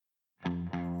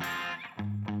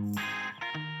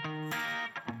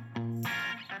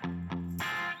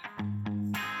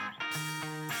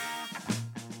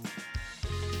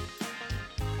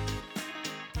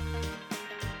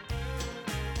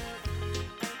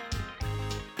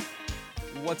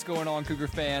What's going on, Cougar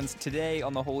fans? Today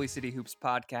on the Holy City Hoops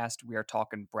podcast, we are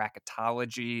talking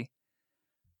bracketology.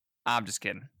 I'm just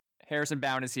kidding. Harrison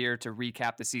Bound is here to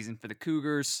recap the season for the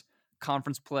Cougars.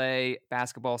 Conference play,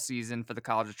 basketball season for the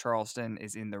College of Charleston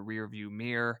is in the rearview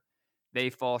mirror.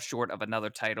 They fall short of another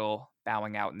title,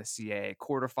 bowing out in the CAA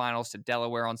quarterfinals to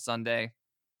Delaware on Sunday.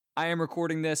 I am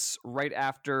recording this right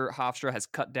after Hofstra has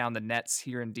cut down the nets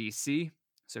here in DC,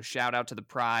 so shout out to the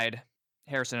Pride.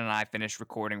 Harrison and I finished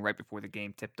recording right before the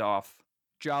game tipped off.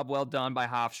 Job well done by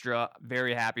Hofstra.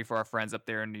 Very happy for our friends up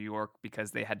there in New York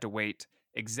because they had to wait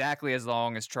exactly as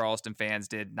long as Charleston fans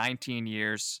did, 19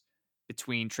 years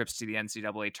between trips to the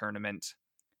NCAA tournament.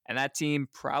 And that team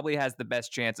probably has the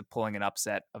best chance of pulling an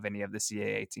upset of any of the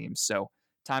CAA teams. So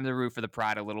time to root for the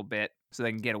Pride a little bit so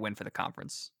they can get a win for the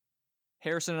conference.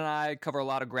 Harrison and I cover a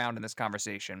lot of ground in this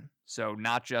conversation. So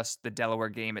not just the Delaware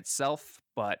game itself,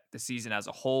 but the season as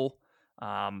a whole.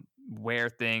 Where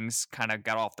things kind of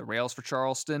got off the rails for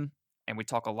Charleston, and we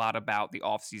talk a lot about the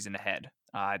offseason ahead.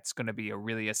 It's going to be a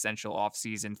really essential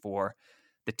offseason for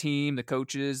the team, the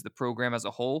coaches, the program as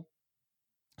a whole.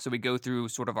 So we go through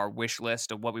sort of our wish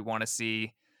list of what we want to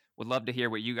see. Would love to hear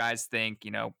what you guys think.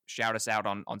 Shout us out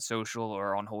on social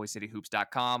or on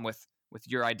holycityhoops.com with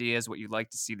your ideas, what you'd like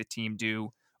to see the team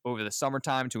do over the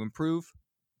summertime to improve.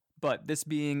 But this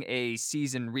being a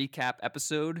season recap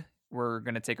episode, we're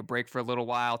going to take a break for a little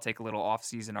while, take a little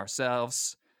off-season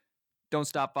ourselves. Don't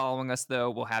stop following us, though.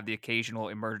 We'll have the occasional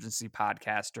emergency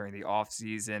podcast during the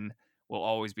off-season. We'll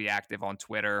always be active on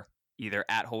Twitter, either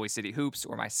at Holy City Hoops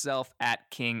or myself at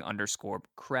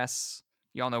King_Cress.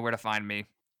 Y'all know where to find me.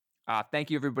 Thank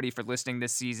you, everybody, for listening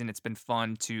this season. It's been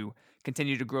fun to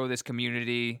continue to grow this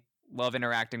community. Love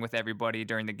interacting with everybody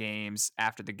during the games,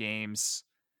 after the games.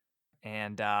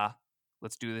 And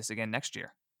let's do this again next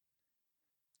year.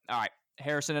 All right,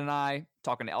 Harrison and I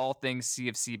talking all things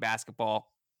CFC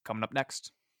basketball coming up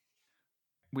next.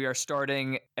 We are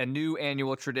starting a new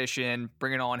annual tradition,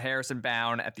 bringing on Harrison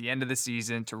Bound at the end of the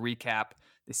season to recap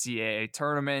the CAA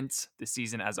tournament, the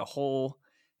season as a whole.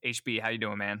 HB, how you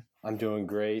doing, man? I'm doing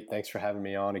great. Thanks for having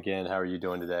me on again. How are you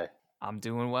doing today? I'm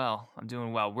doing well.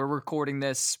 We're recording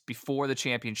this before the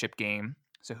championship game,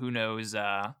 so who knows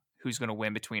who's going to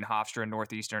win between Hofstra and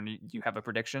Northeastern. Do you have a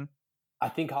prediction? I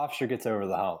think Hofstra gets over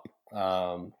the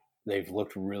hump. They've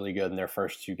looked really good in their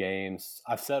first two games.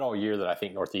 I've said all year that I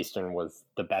think Northeastern was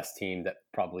the best team that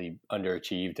probably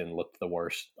underachieved and looked the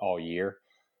worst all year.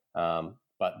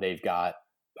 But they've got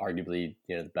arguably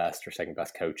the best or second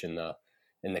best coach in the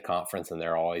conference, and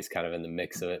they're always kind of in the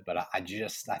mix of it. But I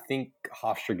think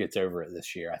Hofstra gets over it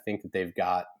this year. I think that they've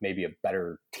got maybe a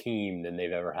better team than they've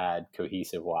ever had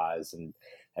cohesive wise, and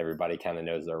everybody kind of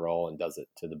knows their role and does it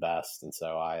to the best. And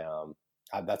so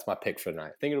that's my pick for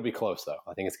tonight. I think it'll be close, though.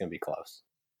 I think it's going to be close.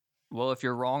 Well, if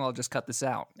you're wrong, I'll just cut this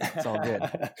out. It's all good.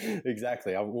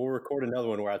 Exactly. We'll record another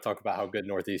one where I talk about how good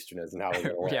Northeastern is and how we're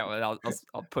going to win. Yeah, well,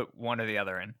 I'll put one or the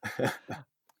other in.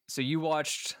 So you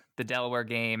watched the Delaware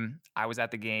game. I was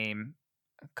at the game,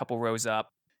 a couple rows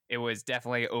up. It was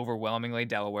definitely overwhelmingly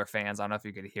Delaware fans. I don't know if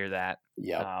you could hear that.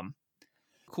 Yeah.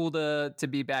 Cool to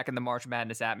be back in the March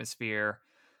Madness atmosphere.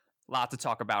 Lot to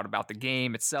talk about the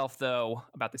game itself, though,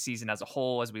 about the season as a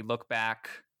whole as we look back.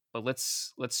 But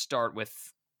let's start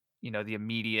with the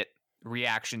immediate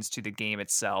reactions to the game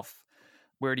itself.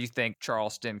 Where do you think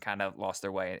Charleston kind of lost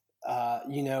their way?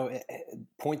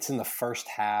 Points in the first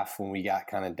half when we got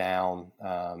kind of down,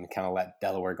 kind of let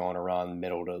Delaware go on a run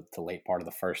middle to late part of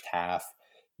the first half.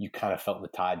 You kind of felt the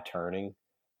tide turning.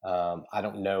 I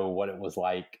don't know what it was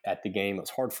like at the game. It was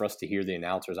hard for us to hear the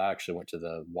announcers. I actually went to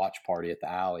the watch party at the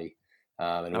Alley,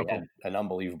 and we had an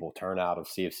unbelievable turnout of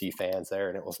CFC fans there,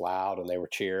 and it was loud, and they were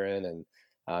cheering, and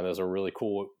it was a really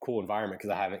cool environment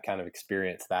because I haven't kind of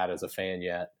experienced that as a fan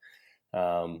yet.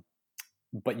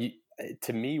 But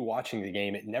to me, watching the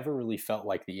game, it never really felt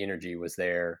like the energy was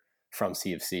there from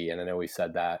CFC, and I know we've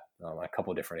said that on a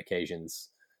couple of different occasions.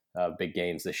 Big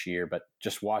games this year, but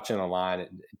just watching online, it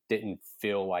didn't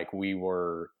feel like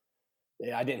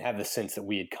I didn't have the sense that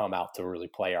we had come out to really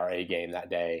play our A game that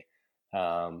day.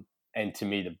 And to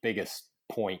me, the biggest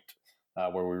point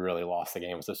where we really lost the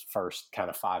game was this first kind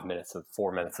of 4 minutes of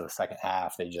the second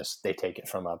half. They take it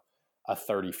from a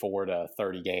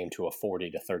 34-30 game to a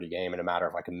 40-30 game in a matter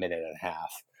of like a minute and a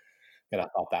half. And I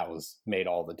thought that made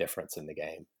all the difference in the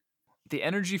game. The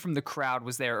energy from the crowd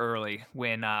was there early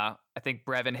when I think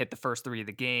Brevin hit the first three of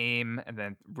the game, and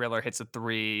then Riller hits a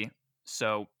three.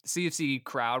 So the CFC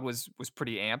crowd was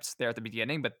pretty amped there at the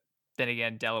beginning, but then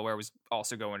again, Delaware was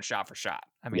also going shot for shot.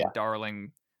 I mean,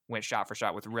 Darling went shot for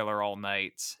shot with Riller all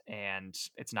night, and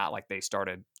it's not like they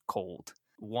started cold.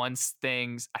 Once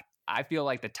things, I feel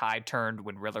like the tide turned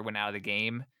when Riddler went out of the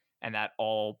game, and that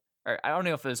or I don't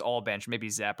know if it was all bench, maybe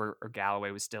Zepp or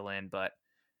Galloway was still in, but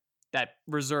that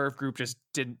reserve group just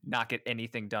did not get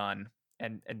anything done.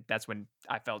 And that's when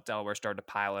I felt Delaware started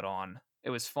to pile it on. It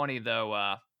was funny,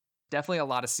 though, definitely a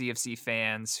lot of CFC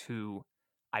fans who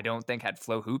I don't think had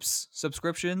Flow Hoops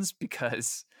subscriptions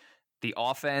because the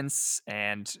offense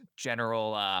and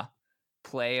general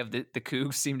play of the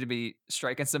Cougs seemed to be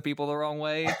striking some people the wrong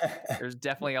way. There's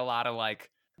definitely a lot of like,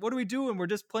 what are we doing? We're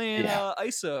just playing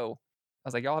ISO. I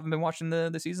was like, y'all haven't been watching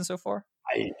the season so far?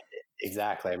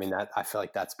 Exactly. I mean, I feel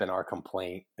like that's been our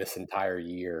complaint this entire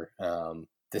year.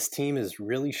 This team has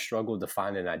really struggled to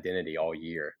find an identity all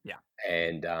year. Yeah.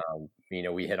 And,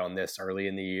 we hit on this early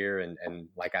in the year. And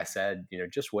like I said,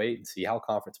 just wait and see how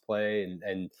conference play.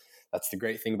 And that's the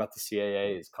great thing about the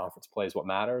CAA is conference play is what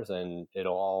matters. And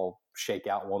it'll all shake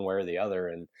out one way or the other.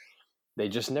 And they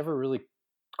just never really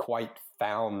quite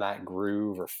found that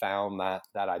groove or found that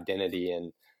identity.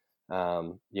 And,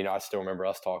 I still remember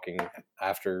us talking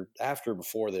after the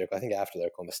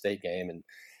Oklahoma State game, and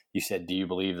you said, "Do you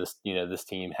believe this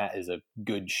team is a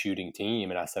good shooting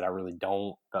team?" And I said, "I really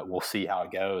don't, but we'll see how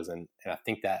it goes." And I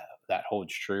think that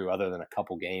holds true. Other than a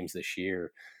couple games this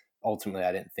year, ultimately,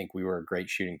 I didn't think we were a great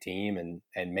shooting team,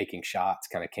 and making shots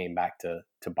kind of came back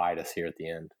to bite us here at the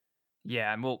end.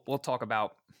 Yeah, and we'll talk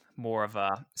about more of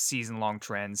season-long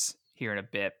trends here in a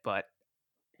bit, but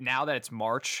now that it's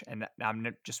March and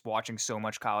I'm just watching so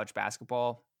much college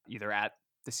basketball, either at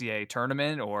the CAA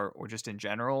tournament or just in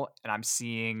general, and I'm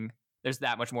seeing there's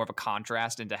that much more of a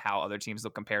contrast into how other teams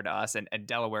look compared to us, and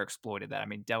Delaware exploited that. I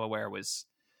mean, Delaware was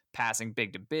passing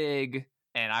big to big,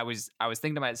 and I was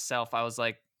thinking to myself, I was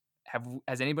like,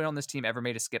 has anybody on this team ever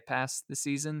made a skip pass this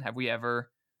season? Have we ever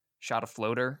shot a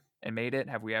floater and made it?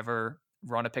 Have we ever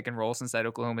run a pick and roll since that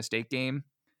Oklahoma State game?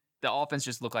 The offense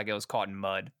just looked like it was caught in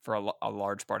mud for a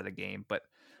large part of the game. But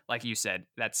like you said,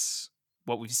 that's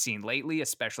what we've seen lately,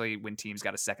 especially when teams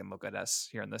got a second look at us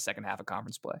here in the second half of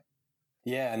conference play.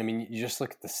 Yeah, and I mean, you just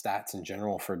look at the stats in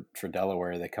general for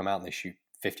Delaware. They come out and they shoot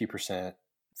 50%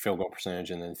 field goal percentage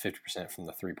and then 50% from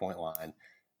the three-point line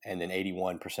and then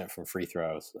 81% from free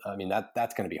throws. I mean,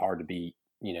 that's going to be hard to beat,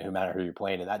 no matter who you're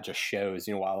playing. And that just shows,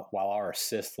 while our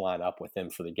assists line up with them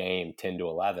for the game 10 to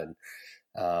 11,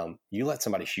 you let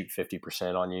somebody shoot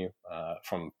 50% on you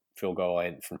from field goal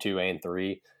and from 2 and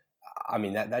 3. I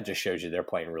mean, that just shows you they're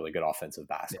playing really good offensive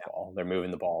basketball. Yeah. They're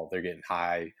moving the ball. They're getting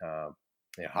high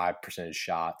percentage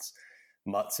shots.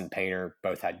 Mutz and Painter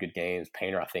both had good games.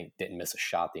 Painter, I think, didn't miss a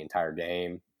shot the entire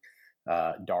game.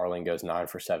 Darling goes 9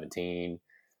 for 17.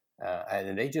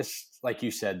 And they just, like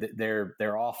you said,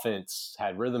 their offense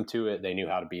had rhythm to it. They knew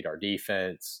how to beat our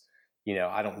defense.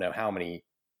 I don't know how many,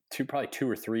 probably 2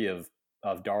 or 3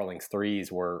 of Darling's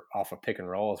threes were off of pick and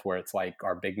rolls where it's like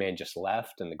our big man just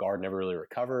left and the guard never really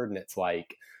recovered. And it's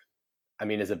like, I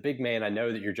mean, as a big man, I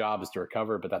know that your job is to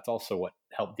recover, but that's also what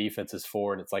help defense is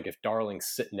for. And it's like, if Darling's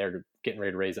sitting there getting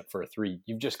ready to raise up for a 3,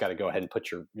 you've just got to go ahead and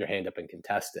put your hand up and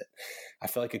contest it. I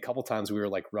feel like a couple times we were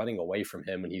like running away from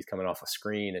him when he's coming off a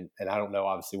screen. And I don't know,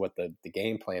 obviously, what the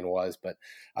game plan was, but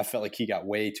I felt like he got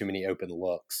way too many open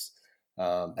looks.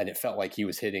 And it felt like he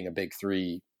was hitting a big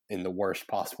 3 in the worst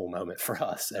possible moment for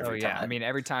us every time. I mean,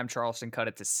 every time Charleston cut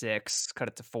it to 6, cut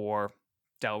it to 4,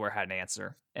 Delaware had an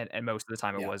answer. And most of the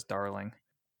time it was Darling.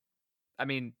 I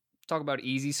mean, talk about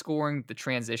easy scoring, the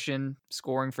transition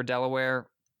scoring for Delaware.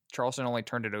 Charleston only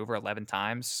turned it over 11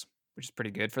 times, which is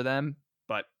pretty good for them,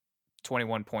 but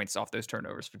 21 points off those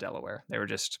turnovers for Delaware. They were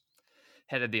just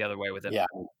headed the other way with it. Yeah,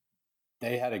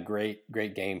 they had a great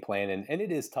game plan. And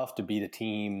it is tough to beat a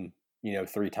team,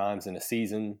 3 times in a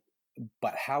season.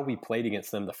 But how we played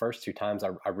against them the first 2 times,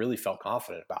 I really felt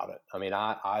confident about it. I mean,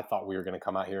 I thought we were going to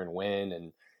come out here and win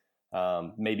and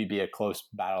maybe be a close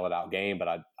battle it out game. But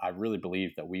I really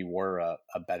believed that we were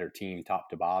a better team top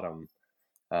to bottom.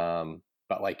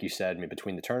 But like you said, I mean,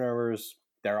 between the turnovers,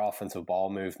 their offensive ball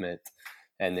movement,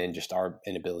 and then just our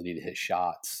inability to hit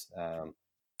shots,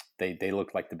 they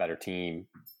looked like the better team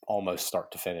almost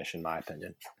start to finish, in my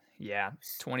opinion. Yeah,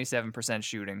 27%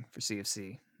 shooting for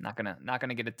CFC. Not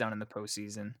gonna get it done in the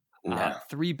postseason. No.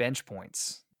 3 bench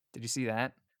points. Did you see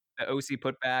that? The OC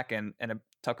putback and a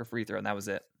Tucker free throw, and that was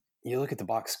it. You look at the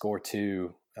box score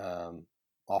too,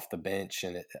 off the bench,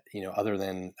 and other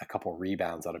than a couple of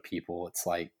rebounds out of people, it's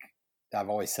like I've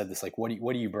always said this: like, what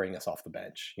do you bring us off the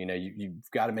bench?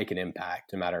 You've got to make an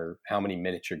impact, no matter how many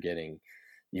minutes you're getting.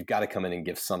 You've got to come in and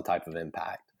give some type of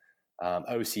impact.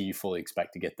 OC, you fully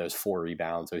expect to get those 4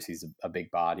 rebounds. OC's a big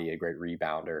body, a great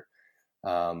rebounder.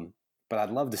 But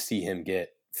I'd love to see him get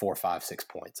 4, 5, 6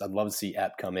 points. I'd love to see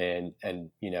Epp come in and,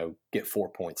 get 4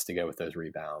 points to go with those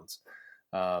rebounds.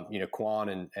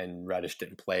 Quan and Reddish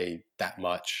didn't play that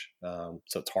much. So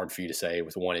it's hard for you to say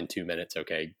with 1 and 2 minutes,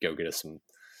 okay, go get us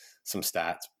some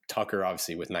stats. Tucker,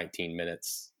 obviously, with 19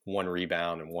 minutes, 1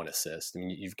 rebound and 1 assist. I mean,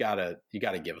 you got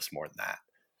to give us more than that.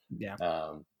 Yeah.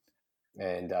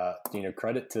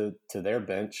 Credit to their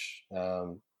bench.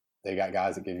 They got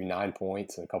guys that give you 9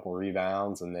 points and a couple of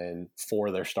rebounds, and then 4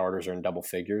 of their starters are in double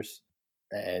figures.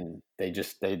 And they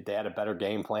had a better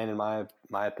game plan, in my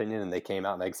opinion, and they came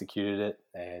out and executed it.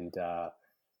 And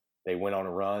they went on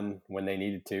a run when they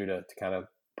needed to kind of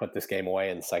put this game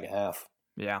away in the second half.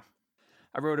 Yeah.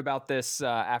 I wrote about this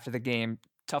after the game.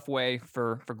 Tough way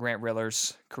for Grant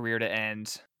Riller's career to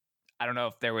end. I don't know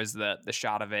if there was the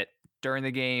shot of it during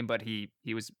the game, but he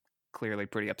was clearly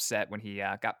pretty upset when he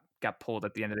got pulled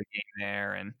at the end of the game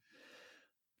there, and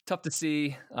tough to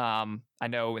see. I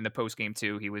know in the post game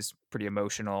too, he was pretty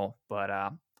emotional, but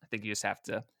I think you just have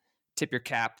to tip your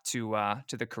cap to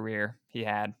the career he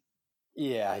had.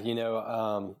 Yeah,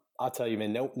 I'll tell you,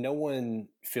 man, no one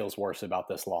feels worse about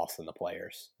this loss than the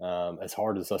players. As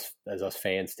hard as us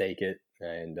fans take it,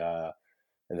 and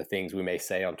the things we may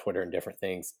say on Twitter and different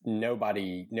things,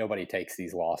 nobody takes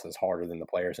these losses harder than the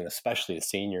players, and especially the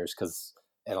seniors, because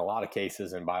in a lot of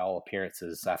cases, and by all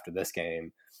appearances after this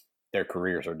game, their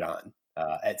careers are done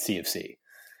at CFC.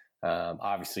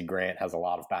 Obviously, Grant has a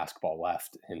lot of basketball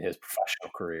left in his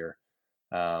professional career.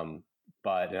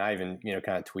 But I even,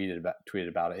 kind of tweeted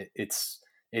about it.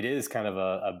 It is kind of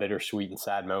a bittersweet and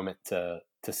sad moment to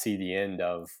see the end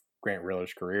of Grant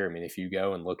Riller's career. I mean, if you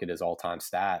go and look at his all-time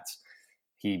stats,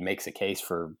 he makes a case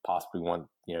for possibly one,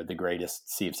 the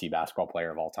greatest CFC basketball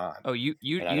player of all time. Oh, you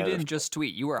didn't just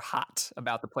tweet. You were hot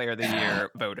about the player of the year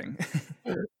voting.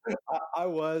 I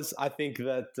was. I think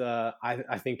that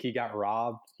I think he got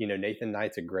robbed. Nathan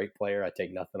Knight's a great player. I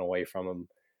take nothing away from him.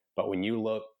 But when you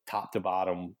look top to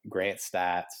bottom, Grant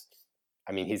stats,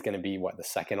 I mean, he's going to be the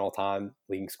second all-time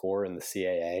leading scorer in the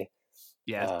CAA.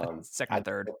 Yeah, second and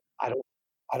third.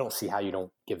 I don't see how you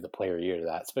don't give the player a year to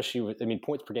that, especially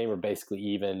points per game are basically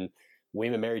even.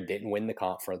 William & Mary didn't win the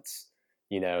conference.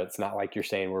 It's not like you're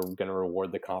saying we're going to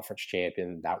reward the conference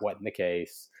champion. That wasn't the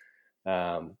case.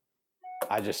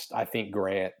 I think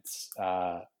Grant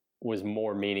was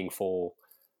more meaningful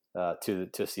to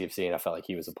CFC, and I felt like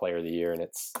he was a player of the year, and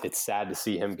it's sad to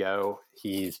see him go.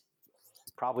 He's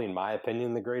probably, in my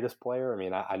opinion, the greatest player. I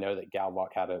mean, I know that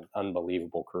Galbach had an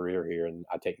unbelievable career here, and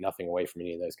I take nothing away from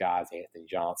any of those guys, Anthony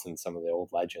Johnson, some of the old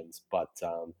legends. But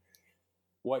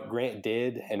what Grant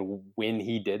did and when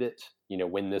he did it,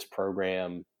 when this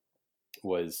program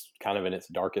was kind of in its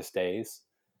darkest days,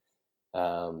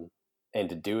 and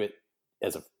to do it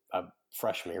as a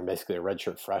freshman, or basically a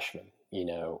redshirt freshman,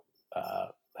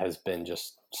 has been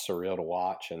just surreal to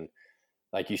watch. And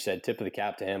like you said, tip of the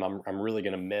cap to him. I'm really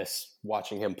going to miss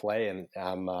watching him play, and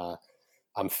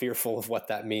I'm fearful of what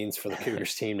that means for the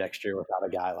Cougars team next year without a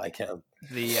guy like him.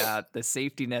 The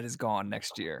safety net is gone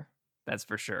next year. That's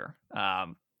for sure.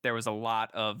 There was a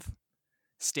lot of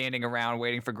standing around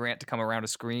waiting for Grant to come around a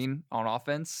screen on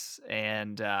offense,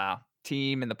 and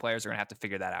team and the players are going to have to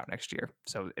figure that out next year.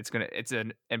 So it's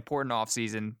an important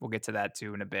offseason. We'll get to that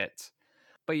too in a bit.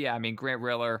 But yeah, I mean, Grant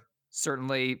Riller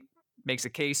certainly makes a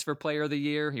case for player of the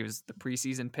year. He was the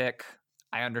preseason pick.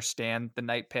 I understand the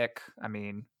Knight pick. I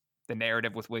mean, the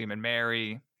narrative with William &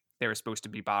 Mary, they were supposed to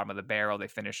be bottom of the barrel. They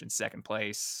finished in second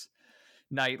place.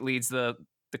 Knight leads the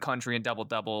country in double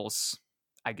doubles.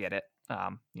 I get it.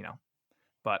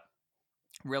 But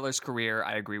Riller's career,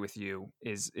 I agree with you,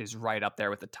 is right up there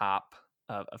with the top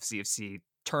of CFC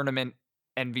tournament,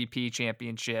 MVP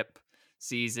championship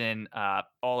season,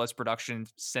 all his production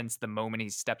since the moment he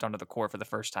stepped onto the court for the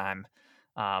first time.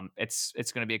 It's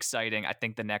going to be exciting. I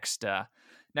think the next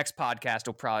podcast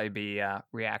will probably be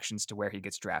reactions to where he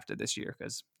gets drafted this year,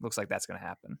 because it looks like that's going to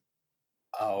happen.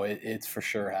 Oh, it's for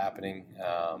sure happening,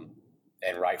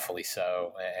 and rightfully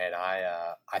so. And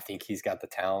I think he's got the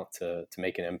talent to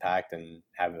make an impact and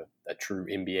have a true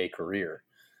NBA career.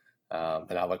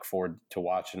 And I look forward to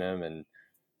watching him.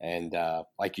 And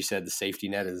like you said, the safety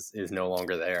net is no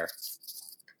longer there.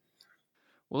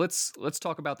 Well, let's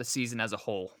talk about the season as a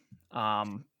whole,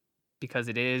 because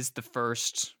it is the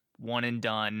first one and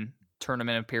done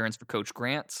tournament appearance for Coach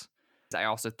Grant. I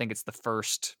also think it's the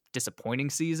first disappointing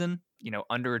season,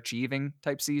 underachieving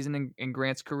type season in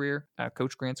Grant's career,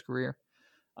 Coach Grant's career.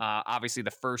 Obviously, the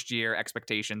first year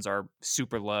expectations are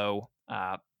super low.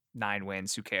 9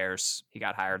 wins, who cares? He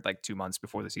got hired like 2 months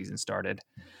before the season started.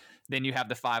 Then you have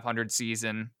the 500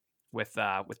 season with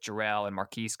Jarrell and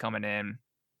Marquise coming in.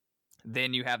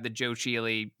 Then you have the Joe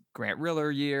Chealy Grant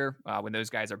Riller year. When those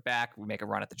guys are back, we make a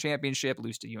run at the championship,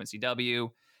 lose to UNCW.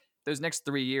 Those next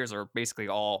 3 years are basically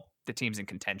all the teams in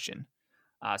contention.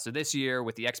 So this year,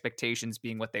 with the expectations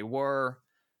being what they were,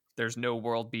 there's no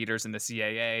world beaters in the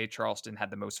CAA. Charleston had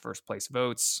the most first place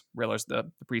votes. Riller's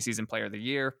the preseason player of the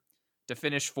year. To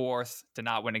finish fourth, to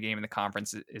not win a game in the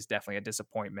conference is definitely a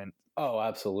disappointment. Oh,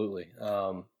 absolutely.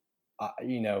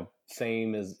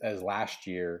 Same as last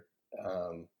year.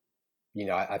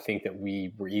 I think that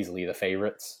we were easily the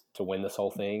favorites to win this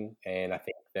whole thing. And I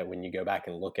think that when you go back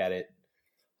and look at it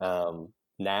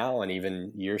now and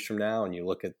even years from now, and you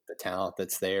look at the talent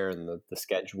that's there and the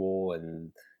schedule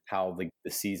and how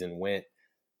the season went,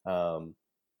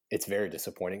 it's very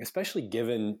disappointing, especially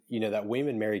given, that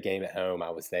William & Mary game at home. I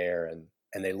was there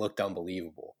and they looked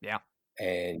unbelievable. Yeah.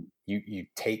 And you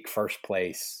take first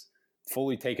place,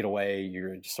 fully take it away.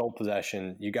 You're sole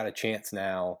possession. You got a chance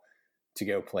now to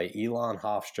go play Elon,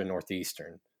 Hofstra,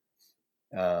 Northeastern,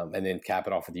 and then cap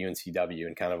it off with UNCW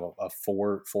in kind of a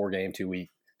four game 2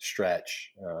 week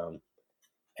stretch.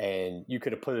 And you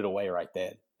could have put it away right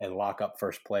then and lock up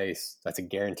first place. That's a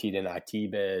guaranteed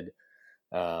NIT bid.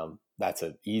 That's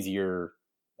an easier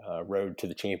road to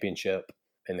the championship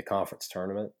in the conference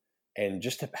tournament. And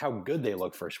just how good they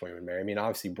look for William & Mary. I mean,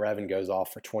 obviously Brevin goes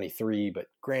off for 23, but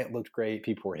Grant looked great.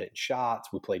 People were hitting shots.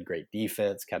 We played great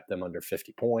defense, kept them under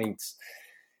 50 points.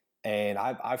 And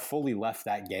I fully left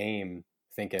that game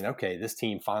thinking, okay, this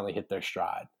team finally hit their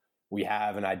stride. We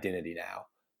have an identity now.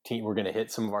 We're going to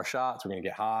hit some of our shots. We're going to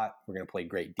get hot. We're going to play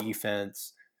great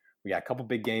defense. We got a couple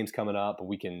big games coming up, but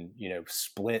we can,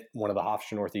 split one of the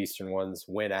Hofstra Northeastern ones,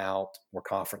 win out. We're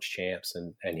conference champs,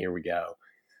 and here we go.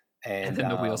 And then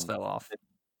the wheels fell off.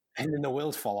 And then the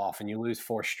wheels fall off and you lose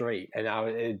 4 straight. And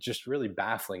it's just really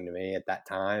baffling to me at that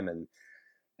time.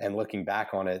 And looking back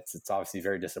on it, it's obviously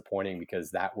very disappointing because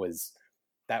that was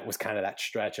kind of that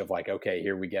stretch of like, okay,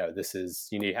 here we go. This is,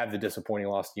 you have the disappointing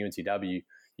loss to UNCW.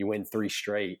 You win 3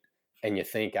 straight and you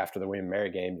think after the William &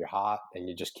 Mary game, you're hot and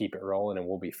you just keep it rolling and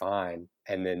we'll be fine.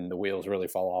 And then the wheels really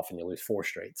fall off and you lose 4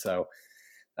 straight. So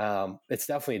it's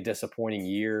definitely a disappointing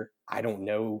year. I don't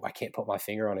know. I can't put my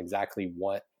finger on exactly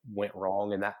what went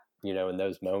wrong in that, in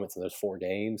those moments, in those 4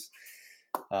 games.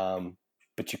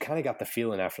 But you kind of got the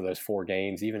feeling after those 4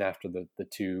 games, even after the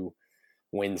 2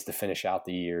 wins to finish out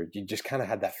the year, you just kind of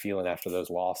had that feeling after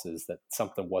those losses that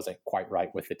something wasn't quite right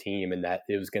with the team and that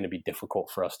it was going to be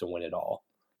difficult for us to win it all.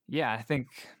 Yeah, I think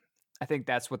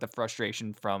that's what the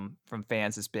frustration from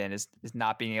fans has been is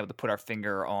not being able to put our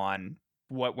finger on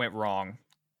what went wrong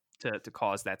to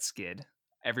cause that skid.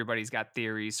 Everybody's got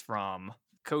theories from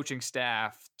coaching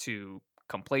staff to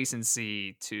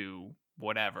complacency to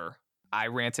whatever. I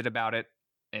ranted about it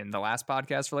in the last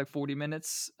podcast for like 40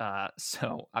 minutes.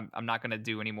 So I'm not going to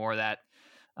do any more of that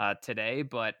today,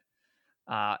 but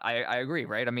I agree,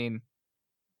 right? I mean,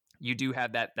 you do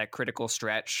have that critical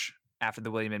stretch after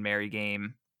the William & Mary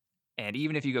game. And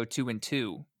even if you go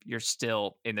 2-2, you're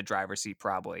still in the driver's seat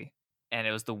probably. And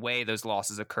it was the way those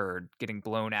losses occurred, getting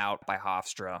blown out by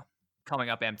Hofstra, coming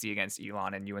up empty against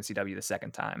Elon and UNCW the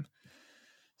second time.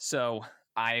 So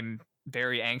I'm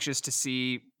very anxious to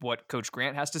see what Coach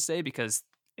Grant has to say, because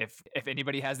if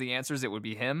anybody has the answers, it would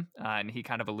be him. And he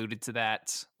kind of alluded to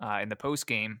that in the post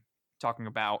game, talking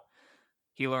about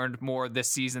he learned more this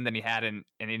season than he had in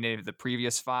any of the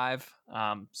previous 5.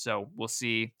 So we'll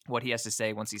see what he has to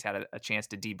say once he's had a chance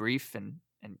to debrief and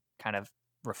kind of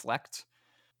reflect.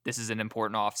 This is an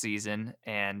important offseason,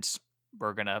 and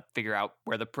we're going to figure out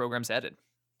where the program's headed.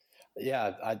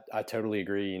 Yeah, I totally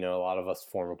agree. A lot of us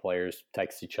former players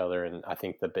text each other, and I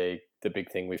think the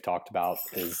big thing we've talked about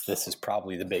is this is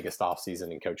probably the biggest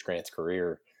offseason in Coach Grant's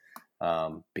career,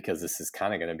 because this is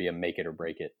kind of going to be a make it or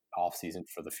break it offseason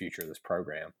for the future of this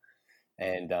program.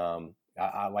 And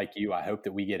I like you, I hope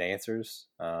that we get answers.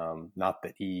 Not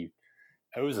that he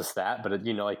owes us that, but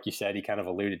like you said, he kind of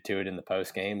alluded to it in the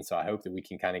post game. So I hope that we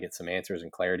can kind of get some answers and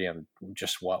clarity on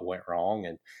just what went wrong.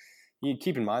 And you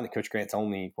keep in mind that Coach Grant's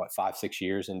only 5-6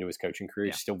 years into his coaching career.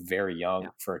 He's still very young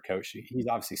for a coach. He's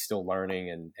obviously still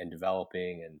learning and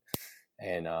developing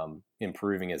and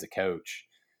improving as a coach.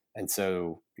 And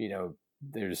so,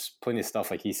 there's plenty of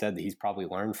stuff, like he said, that he's probably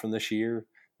learned from this year,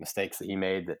 mistakes that he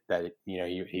made that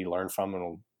he learned from and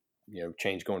will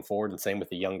change going forward, and same with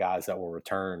the young guys that will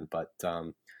return. But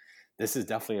this is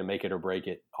definitely a make it or break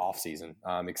it off season.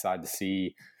 I'm excited to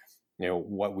see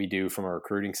what we do from a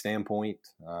recruiting standpoint,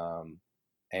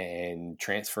 and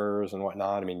transfers and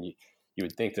whatnot. I mean, you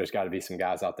would think there's got to be some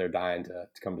guys out there dying to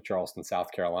come to Charleston,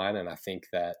 South Carolina, and I think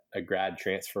that a grad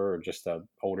transfer or just a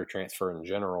older transfer in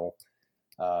general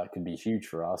could be huge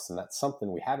for us, and that's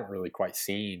something we haven't really quite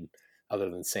seen other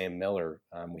than Sam Miller,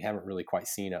 we haven't really quite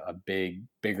seen a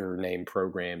bigger name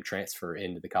program transfer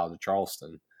into the College of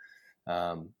Charleston.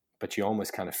 But you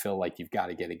almost kind of feel like you've got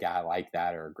to get a guy like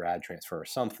that or a grad transfer or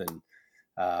something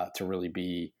to really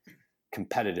be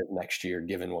competitive next year,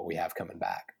 given what we have coming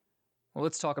back. Well,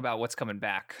 let's talk about what's coming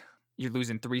back. You're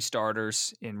losing 3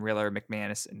 starters in Riller,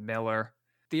 McManus, and Miller.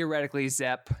 Theoretically,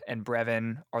 Zepp and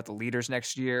Brevin are the leaders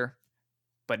next year.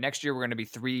 But next year, we're going to be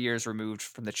 3 years removed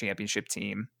from the championship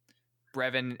team.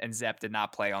 Brevin and Zepp did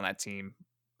not play on that team.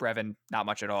 Brevin, not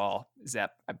much at all.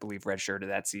 Zepp, I believe, redshirted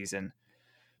that season.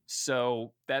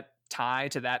 So that tie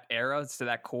to that era, to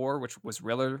that core, which was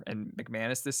Riller and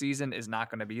McManus this season, is not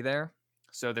going to be there.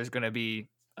 So there's going to be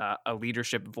a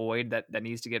leadership void that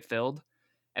needs to get filled.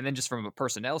 And then just from a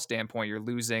personnel standpoint, you're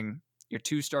losing your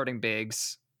 2 starting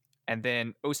bigs. And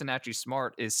then Osinachi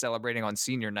Smart is celebrating on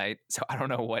senior night. So I don't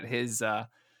know what his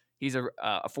he's a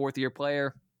 4th-year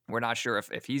player. We're not sure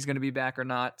if he's going to be back or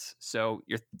not. So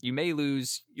you may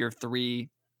lose your 3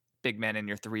 big men in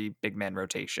your 3 big men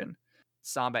rotation.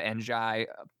 Samba Njai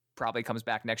probably comes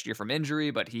back next year from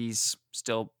injury, but he's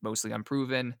still mostly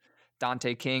unproven.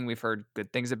 Dante King, we've heard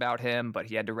good things about him, but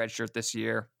he had to redshirt this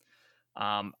year.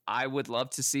 I would love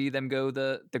to see them go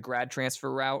the grad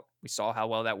transfer route. We saw how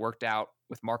well that worked out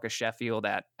with Marcus Sheffield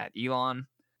at Elon.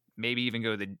 Maybe even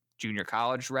go the junior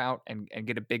college route and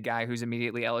get a big guy who's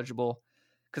immediately eligible.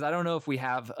 Because I don't know if we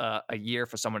have a year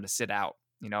for someone to sit out.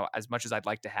 You know, as much as I'd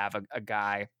like to have a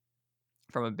guy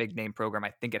from a big name program,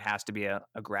 I think it has to be a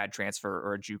grad transfer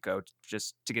or a JUCO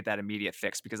just to get that immediate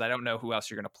fix, because I don't know who else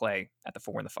you're going to play at the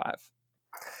 4 and the 5.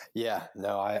 Yeah,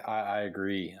 no, I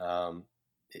agree.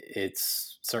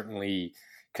 It's certainly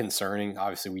concerning.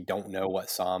 Obviously, we don't know what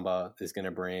Samba is going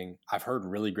to bring. I've heard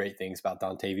really great things about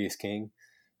Dontavius King.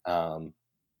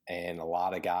 And a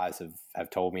lot of guys have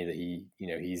told me that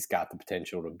he's got the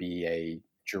potential to be a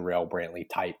Jarrell Brantley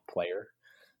type player.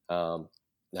 Now,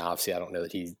 obviously, I don't know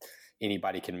that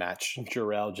anybody can match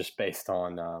Jarrell just based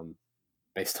on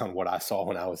what I saw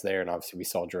when I was there, and obviously we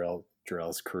saw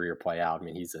Jarrell's career play out. I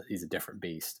mean, he's a different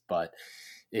beast. But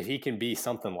if he can be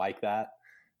something like that,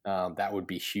 that would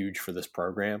be huge for this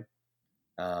program.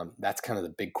 That's kind of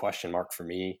the big question mark for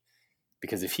me.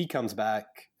 Because if he comes back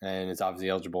and is obviously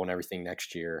eligible and everything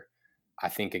next year, I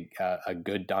think a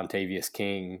good Dontavius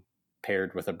King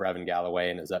paired with a Brevin Galloway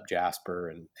and a Zepp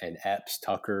Jasper and Epps,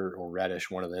 Tucker, or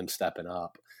Reddish, one of them stepping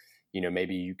up,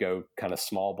 maybe you go kind of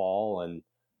small ball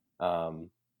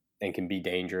and can be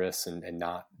dangerous and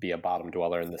not be a bottom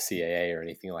dweller in the CAA or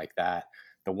anything like that.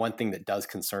 The one thing that does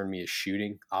concern me is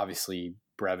shooting. Obviously,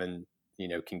 Brevin,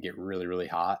 can get really, really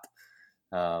hot.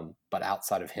 But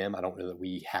outside of him, I don't know that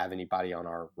we have anybody on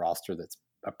our roster that's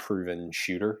a proven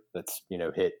shooter that's,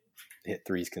 hit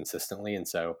threes consistently. And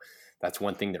so that's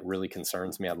one thing that really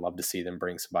concerns me. I'd love to see them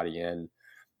bring somebody in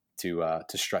to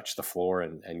stretch the floor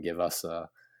and give us a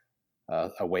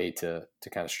way to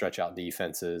kind of stretch out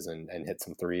defenses and hit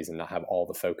some threes and not have all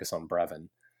the focus on Brevin.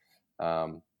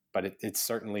 But it's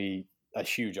certainly a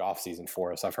huge offseason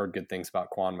for us. I've heard good things about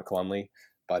Quan McClumley.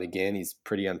 But again, he's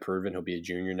pretty unproven. He'll be a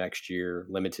junior next year,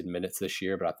 limited minutes this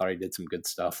year, but I thought he did some good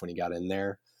stuff when he got in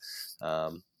there.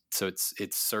 So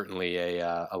it's certainly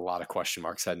a lot of question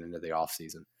marks heading into the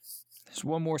offseason. There's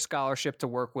one more scholarship to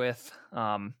work with.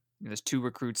 There's 2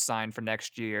 recruits signed for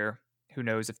next year. Who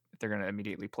knows if they're going to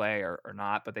immediately play or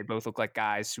not, but they both look like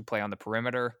guys who play on the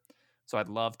perimeter. So I'd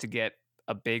love to get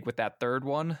a big with that 3rd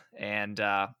one. And,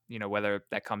 whether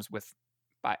that comes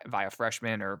via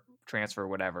freshman or transfer or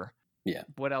whatever. Yeah.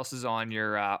 What else is on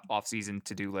your off-season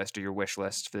to-do list or your wish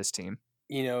list for this team?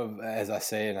 As I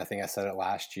say, and I think I said it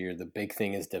last year, the big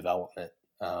thing is development.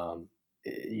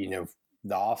 The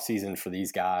off-season for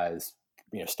these guys,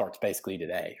 starts basically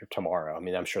today or tomorrow. I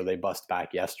mean, I'm sure they bust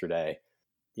back yesterday,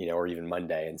 or even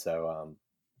Monday. And so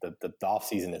the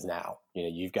off-season is now.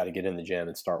 You've got to get in the gym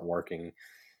and start working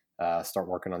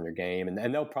on your game.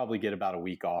 And they'll probably get about a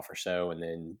week off or so and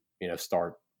then,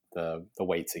 start the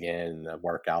weights again, the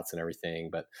workouts and everything.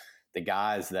 But the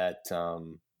guys that,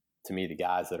 to me, the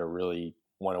guys that are really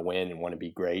want to win and want to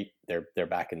be great, they're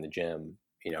back in the gym,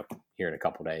 here in a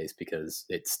couple of days, because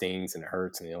it stings and it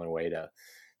hurts. And the only way to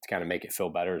kind of make it feel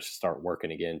better is to start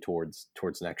working again towards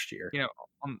next year.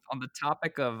 On the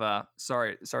topic of,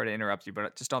 sorry to interrupt you,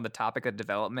 but just on the topic of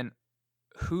development,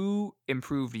 who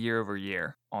improved year over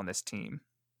year on this team?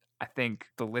 I think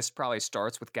the list probably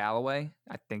starts with Galloway.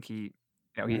 I think he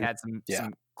had some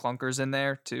clunkers in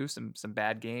there too, some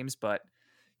bad games, but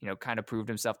kind of proved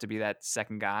himself to be that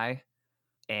second guy.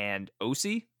 And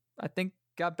Osi, I think,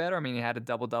 got better. I mean, he had a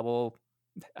double-double.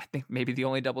 I think maybe the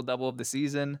only double-double of the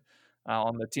season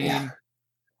on the team. Yeah.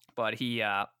 But he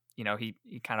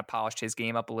he kind of polished his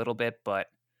game up a little bit, but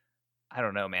I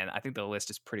don't know, man. I think the list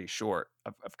is pretty short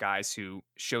of guys who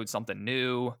showed something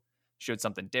new, showed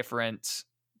something different,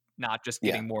 not just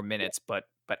Yeah. getting more minutes, but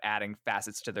adding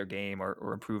facets to their game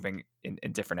or improving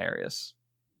in different areas.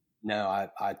 No,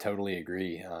 I totally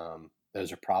agree.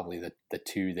 Those are probably the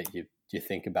two that you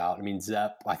think about. I mean,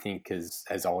 Zep, I think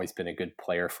has always been a good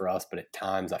player for us, but at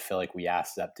times I feel like we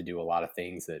ask Zep to do a lot of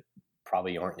things that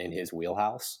probably aren't in his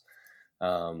wheelhouse.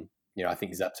 I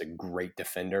think Zep's a great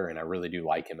defender, and I really do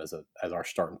like him as our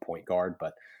starting point guard.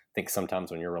 But I think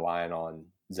sometimes when you're relying on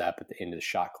Zep at the end of the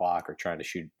shot clock or trying to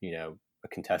shoot, a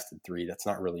contested three, that's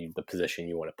not really the position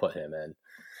you want to put him in.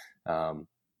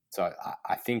 So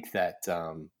I think that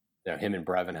him and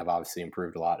Brevin have obviously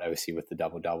improved a lot, OC with the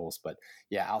double doubles. But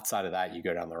yeah, outside of that, you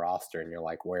go down the roster and you're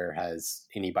like, where has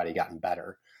anybody gotten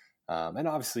better? And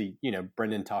obviously,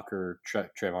 Brendan Tucker,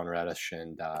 Trayvon Reddish,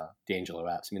 and D'Angelo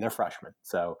Epps. I mean, they're freshmen,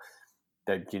 so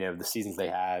the seasons they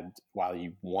had, while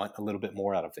you want a little bit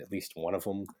more out of at least one of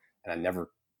them, and I never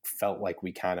felt like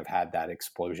we kind of had that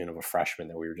explosion of a freshman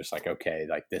that we were just like, okay,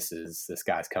 like this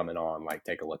guy's coming on, like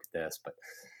take a look at this. But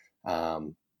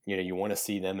you want to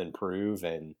see them improve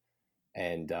and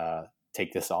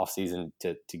take this off season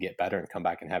to get better and come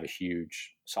back and have a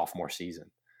huge sophomore season.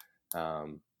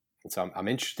 And so I'm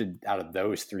interested out of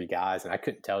those three guys, and I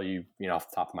couldn't tell you, off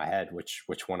the top of my head, which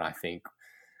one I think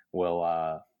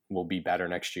will be better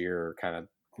next year or kind of,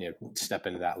 step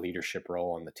into that leadership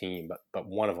role on the team. But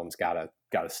one of them's got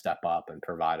to step up and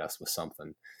provide us with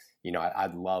something.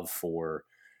 I'd love for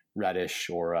Reddish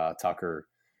or Tucker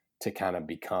to kind of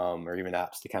become, or even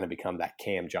Apps to kind of become that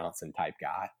Cam Johnson type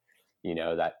guy.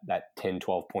 That 10,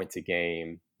 12 points a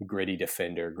game, gritty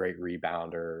defender, great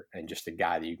rebounder, and just a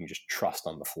guy that you can just trust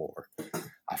on the floor.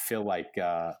 I feel like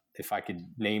if I could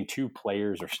name two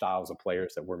players or styles of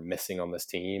players that we're missing on this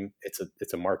team,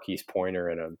 it's a Marquise Pointer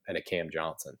and a Cam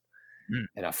Johnson.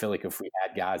 And I feel like if we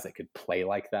had guys that could play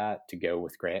like that to go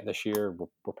with Grant this year,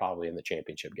 we're probably in the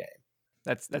championship game.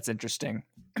 That's interesting.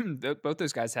 Both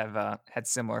those guys have had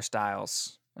similar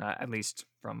styles, at least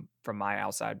from my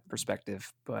outside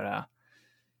perspective. But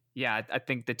yeah, I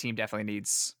think the team definitely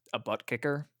needs a butt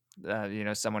kicker.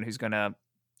 Someone who's gonna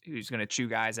chew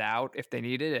guys out if they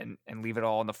need it and leave it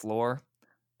all on the floor.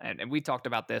 And we talked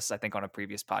about this, I think, on a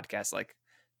previous podcast. Like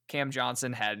Cam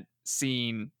Johnson had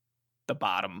seen the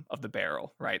bottom of the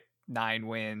barrel, right? 9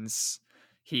 wins.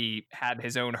 He had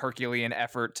his own Herculean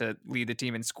effort to lead the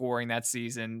team in scoring that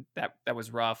season. That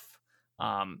was rough.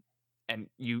 And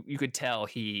you could tell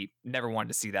he never wanted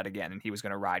to see that again, and he was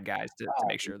going to ride guys to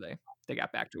make sure they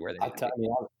got back to where they needed to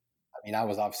be. I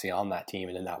was obviously on that team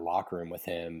and in that locker room with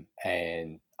him.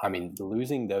 And I mean,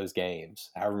 losing those games,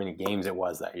 however many games it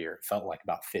was that year, it felt like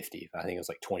about 50. I think it was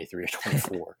like 23 or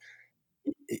 24.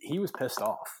 He was pissed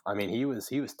off. I mean, he was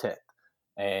ticked,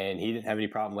 and he didn't have any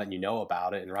problem letting you know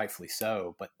about it, and rightfully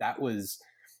so. But that was,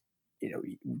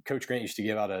 Coach Grant used to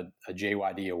give out a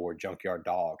JYD award, Junkyard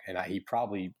Dog. And I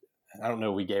don't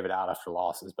know if we gave it out after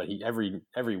losses, but every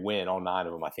win, all 9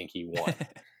 of them, I think he won.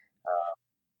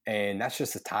 And that's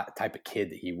just the type of kid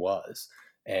that he was.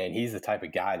 And he's the type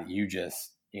of guy that you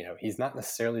just, he's not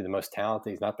necessarily the most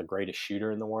talented. He's not the greatest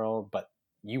shooter in the world, but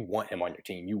you want him on your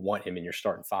team. You want him in your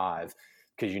starting 5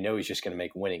 because he's just going to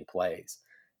make winning plays.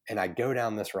 And I go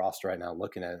down this roster right now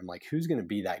looking at it, I'm like, who's going to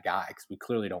be that guy? Because we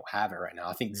clearly don't have it right now.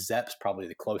 I think Zep's probably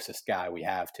the closest guy we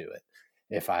have to it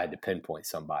if I had to pinpoint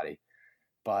somebody.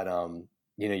 But,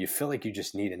 you feel like you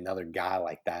just need another guy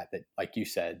like that, like you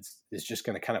said, is just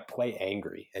going to kind of play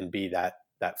angry and be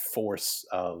that force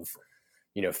of,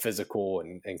 physical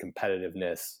and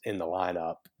competitiveness in the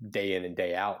lineup day in and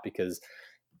day out. Because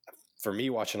for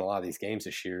me, watching a lot of these games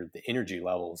this year, the energy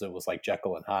levels, it was like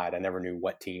Jekyll and Hyde. I never knew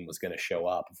what team was going to show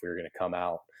up, if we were going to come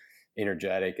out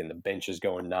energetic and the bench is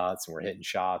going nuts and we're hitting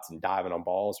shots and diving on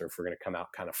balls, or if we're going to come out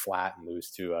kind of flat and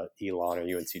lose to Elon or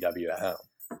UNCW at home.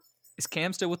 Is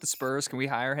Cam still with the Spurs? Can we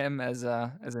hire him as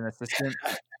an assistant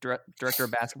director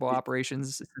of basketball operations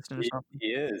assistant or something? He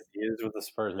is with the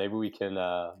Spurs. Maybe we can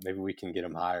get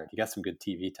him hired. He got some good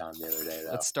TV time the other day,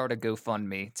 though. Let's start a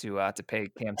GoFundMe to pay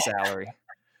Cam's salary.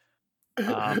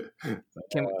 Can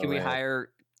we hire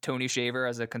Tony Shaver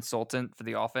as a consultant for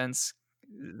the offense?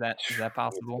 Is that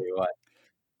possible?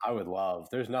 I would love.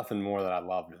 There's nothing more that I'd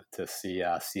love to see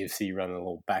CFC run a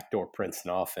little backdoor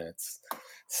Princeton offense.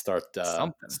 Start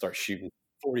shooting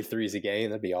 43s a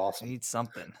game. That'd be awesome. Need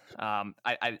something.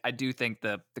 I do think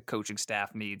the coaching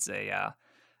staff needs a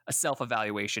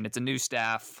self-evaluation. It's a new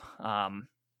staff.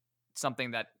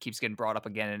 Something that keeps getting brought up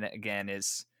again and again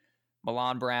is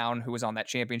Milan Brown, who was on that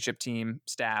championship team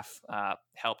staff,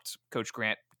 helped Coach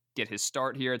Grant get his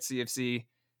start here at CFC,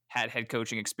 had head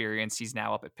coaching experience. He's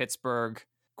now up at Pittsburgh.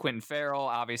 Quentin Farrell,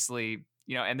 obviously,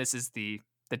 and this is the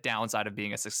downside of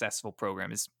being a successful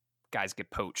program is guys get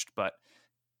poached. But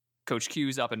Coach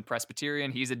Q's up in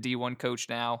Presbyterian. He's a D1 coach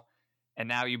now. And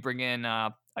now you bring in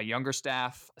a younger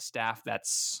staff, a staff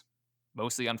that's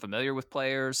mostly unfamiliar with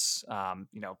players,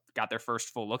 got their first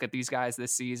full look at these guys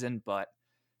this season, but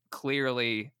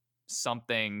clearly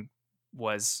something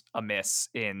was amiss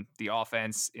in the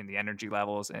offense, in the energy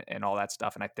levels and all that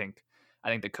stuff. And I think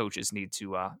the coaches need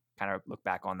to kind of look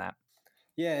back on that.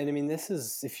 Yeah. And I mean, this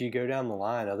is, if you go down the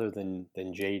line, other than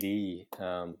JD,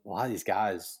 a lot of these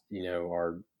guys,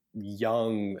 are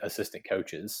young assistant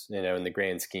coaches, in the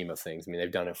grand scheme of things. I mean,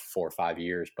 they've done it for 4 or 5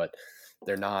 years, but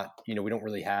they're not, we don't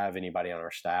really have anybody on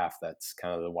our staff that's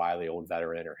kind of the wily old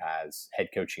veteran or has head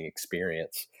coaching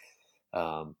experience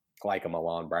like a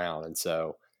Milan Brown. And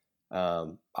so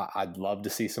I'd love to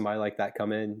see somebody like that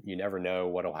come in. You never know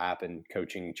what'll happen.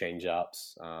 Coaching change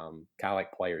ups, kind of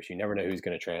like players. You never know who's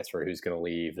going to transfer, who's going to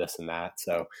leave, this and that.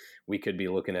 So we could be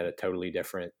looking at a totally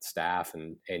different staff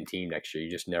and team next year.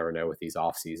 You just never know with these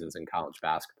off seasons in college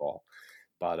basketball.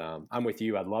 But I'm with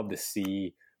you. I'd love to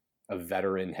see a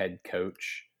veteran head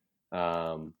coach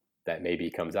that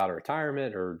maybe comes out of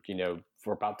retirement, or,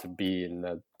 we're about to be in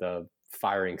the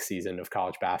firing season of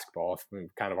college basketball. We're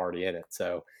kind of already in it.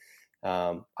 So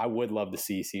I would love to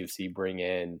see CFC bring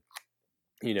in,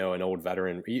 an old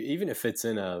veteran, even if it's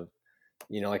in a,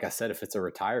 like I said, if it's a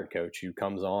retired coach who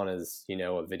comes on as,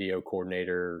 a video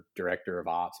coordinator, director of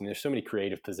ops. I mean, there's so many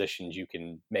creative positions you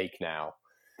can make now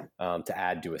to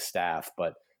add to a staff.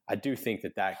 But I do think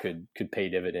that could pay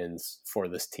dividends for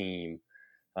this team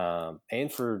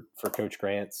and for Coach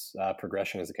Grant's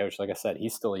progression as a coach. Like I said,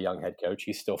 he's still a young head coach.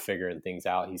 He's still figuring things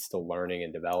out. He's still learning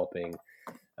and developing.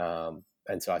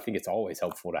 And so I think it's always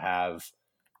helpful to have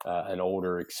an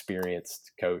older,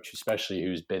 experienced coach, especially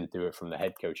who's been through it from the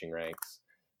head coaching ranks,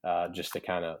 just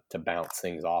to bounce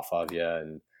things off of you.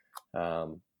 And,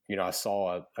 I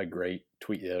saw a great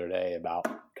tweet the other day about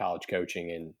college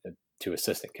coaching and to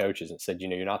assistant coaches, and said,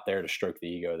 you're not there to stroke the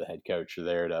ego of the head coach. You're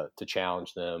there to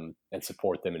challenge them and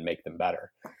support them and make them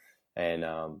better. And,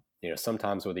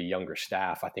 sometimes with a younger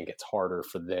staff, I think it's harder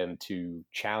for them to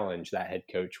challenge that head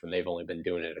coach when they've only been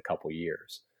doing it a couple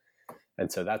years.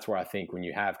 And so that's where I think when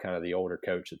you have kind of the older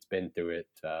coach that's been through it,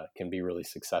 can be really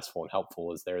successful and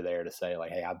helpful, as they're there to say,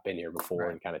 like, hey, I've been here before,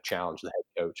 and kind of challenge the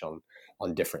head coach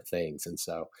on different things. And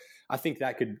so I think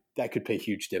that could pay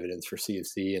huge dividends for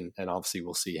CFC. And obviously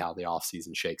we'll see how the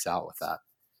offseason shakes out with that.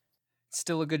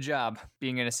 Still a good job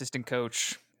being an assistant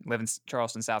coach. Living in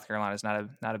Charleston, South Carolina is not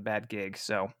a bad gig.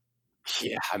 So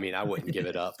yeah, I mean, I wouldn't give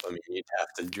it up. I mean, you'd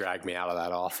have to drag me out of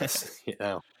that office,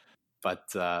 But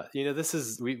this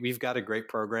is we've got a great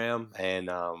program, and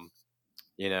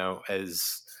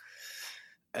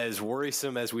as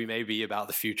worrisome as we may be about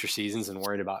the future seasons and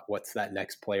worried about what's that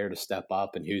next player to step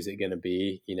up and who's it going to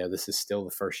be, this is still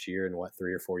the first year in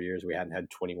 3 or 4 years we hadn't had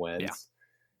 20 wins,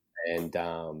 and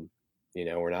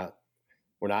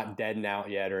we're not dead and out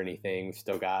yet or anything. We've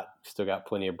still got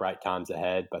plenty of bright times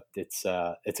ahead, but it's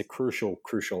a crucial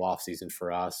offseason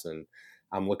for us. And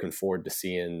I'm looking forward to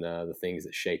seeing the things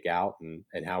that shake out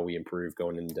and how we improve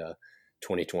going into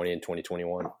 2020 and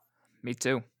 2021. Me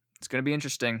too. It's going to be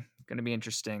interesting.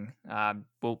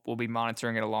 We'll be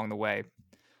monitoring it along the way.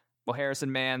 Well,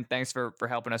 Harrison, man, thanks for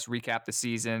helping us recap the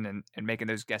season and making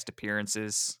those guest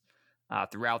appearances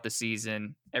throughout the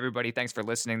season. Everybody, thanks for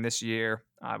listening this year.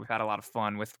 We've had a lot of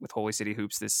fun with Holy City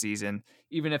Hoops this season,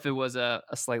 even if it was a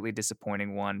slightly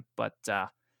disappointing one. But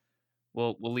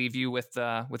we'll leave you with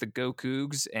a go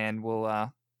Cougs, and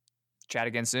we'll chat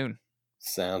again soon.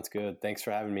 Sounds good. Thanks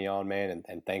for having me on, man,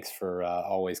 and thanks for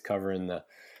always covering the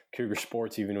Cougar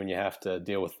sports, even when you have to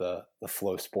deal with the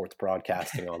Flow Sports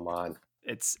broadcasting online.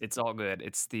 It's all good.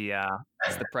 It's the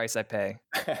price I pay.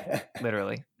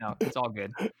 Literally. No, it's all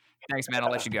good. Thanks, man. I'll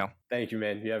let you go. Thank you,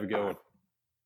 man. You have a good one.